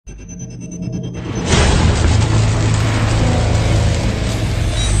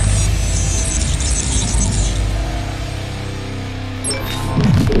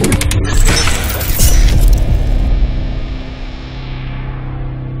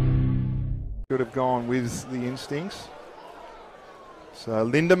Could have gone with the instincts. So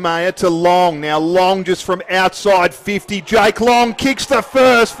Linda Mayer to Long. Now Long just from outside 50. Jake Long kicks the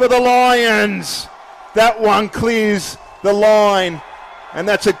first for the Lions. That one clears the line. And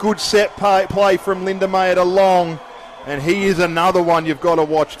that's a good set play from Linda Mayer to Long. And he is another one you've got to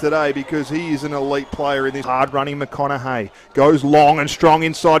watch today because he is an elite player in this. Hard running McConaughey. Goes long and strong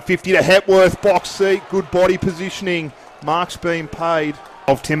inside 50 to Hepworth. Box seat. Good body positioning. Mark's been paid.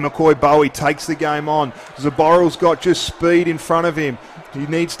 Of Tim McCoy-Bowie takes the game on. Zaboral's got just speed in front of him. He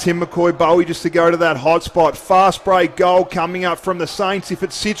needs Tim McCoy-Bowie just to go to that hot spot. Fast break goal coming up from the Saints. If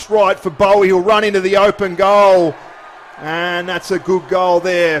it sits right for Bowie, he'll run into the open goal. And that's a good goal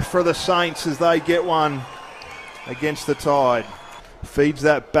there for the Saints as they get one against the Tide. Feeds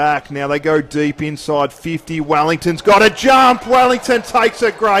that back. Now they go deep inside 50. Wellington's got a jump. Wellington takes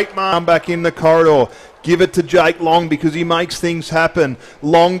a great mark. Back in the corridor. Give it to Jake Long because he makes things happen.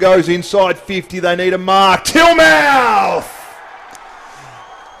 Long goes inside 50. They need a mark. Tillmouth!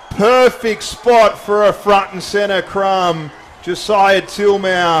 Perfect spot for a front and centre crumb. Josiah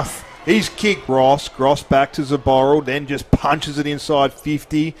Tillmouth. He's kicked Gross back to Zaboral, then just punches it inside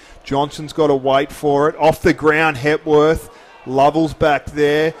 50. Johnson's got to wait for it. Off the ground, Hepworth. Lovell's back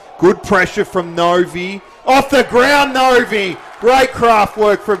there. Good pressure from Novi. Off the ground, Novi. Great craft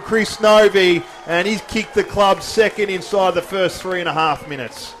work from Chris Novi. And he's kicked the club second inside the first 3.5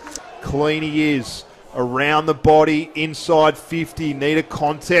 minutes. Clean he is. Around the body, inside 50. Need a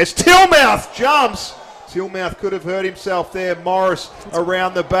contest. Tillmouth jumps. Tillmouth could have hurt himself there. Morris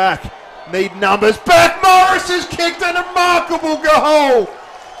around the back. Need numbers. Back Morris has kicked a remarkable goal.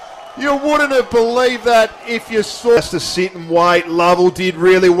 You wouldn't have believed that if you saw. Has to sit and wait. Lovell did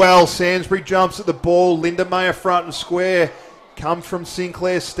really well. Sainsbury jumps at the ball. Linda Mayer front and square. Comes from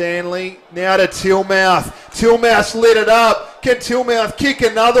Sinclair Stanley. Now to Tillmouth. Tillmouth's lit it up. Can Tillmouth kick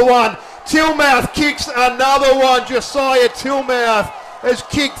another one? Tillmouth kicks another one. Josiah Tillmouth has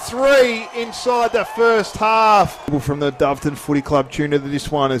kicked 3 inside the first half. From the Doveton Footy Club tune to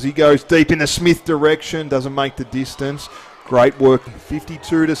this one as he goes deep in the Smith direction. Doesn't make the distance. Great work.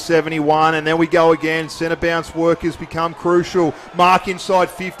 52 to 71, and then we go again. Centre bounce work has become crucial. Mark inside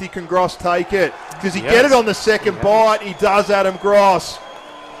 50. Can Gross take it? Does he get it on the second bite? He does, Adam Gross.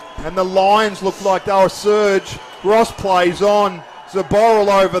 And the Lions look like they'll surge. Gross plays on.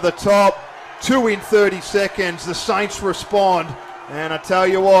 Zaboral over the top. 2 in 30 seconds. The Saints respond. And I tell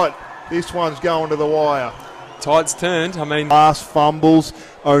you what, this one's going to the wire. Tide's turned. I mean, last fumbles.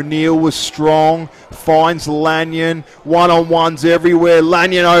 O'Neill was strong. Finds Lanyon. One-on-ones everywhere.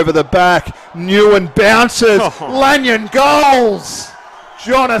 Lanyon over the back. Newen bounces. Lanyon goals.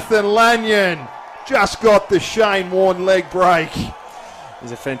 Jonathan Lanyon just got the Shane Warne leg break.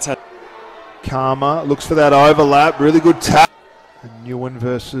 He's a fantastic. Karma looks for that overlap. Really good tap. Newen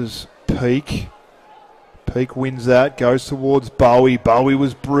versus Peake. Peake wins that, goes towards Bowie. Bowie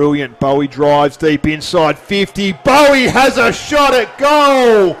was brilliant. Bowie drives deep inside 50. Bowie has a shot at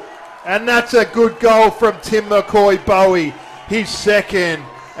goal. And that's a good goal from Tim McCoy-Bowie. His second,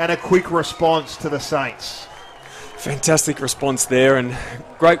 and a quick response to the Saints. Fantastic response there, and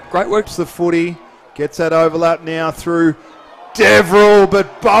great work. The footy, gets that overlap now through Deverell,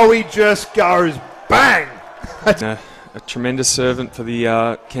 but Bowie just goes bang. A tremendous servant for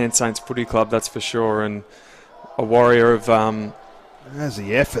the Cairns Saints Footy Club, that's for sure, and a warrior of... There's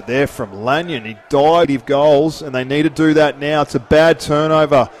the effort there from Lanyon. He died of goals, and they need to do that now. It's a bad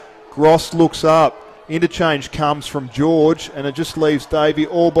turnover. Gross looks up. Interchange comes from George, and it just leaves Davey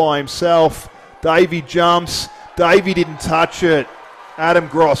all by himself. Davey jumps. Davey didn't touch it. Adam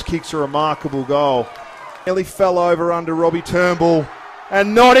Gross kicks a remarkable goal. Nearly fell over under Robbie Turnbull.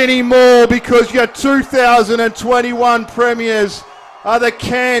 And not anymore, because your 2021 premiers are the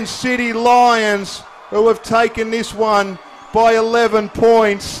Cairns City Lions, who have taken this one by 11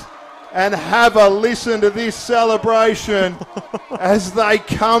 points. And have a listen to this celebration as they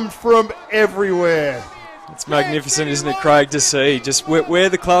come from everywhere. It's magnificent, isn't it, Craig, to see just where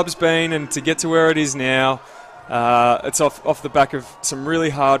the club's been and to get to where it is now. It's off the back of some really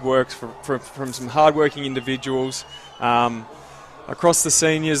hard work from some hard-working individuals. Across the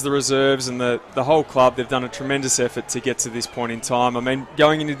seniors, the reserves, and the whole club, they've done a tremendous effort to get to this point in time. I mean,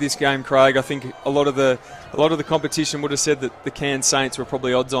 going into this game, Craig, I think a lot of the competition would have said that the Cairns Saints were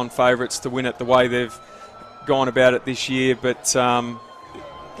probably odds-on favourites to win it the way they've gone about it this year. But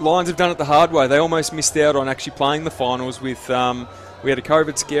Lions have done it the hard way. They almost missed out on actually playing the finals. With we had a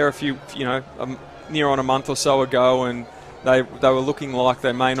COVID scare near on a month or so ago, and they were looking like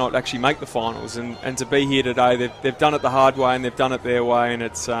they may not actually make the finals, and to be here today, they've done it the hard way and they've done it their way, and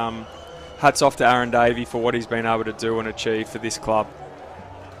it's hats off to Aaron Davey for what he's been able to do and achieve for this club.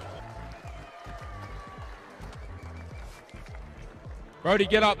 Brody,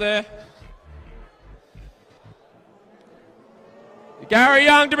 get up there. Gary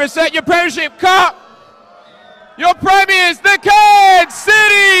Young to present your premiership cup. Your premiers, the Cairns City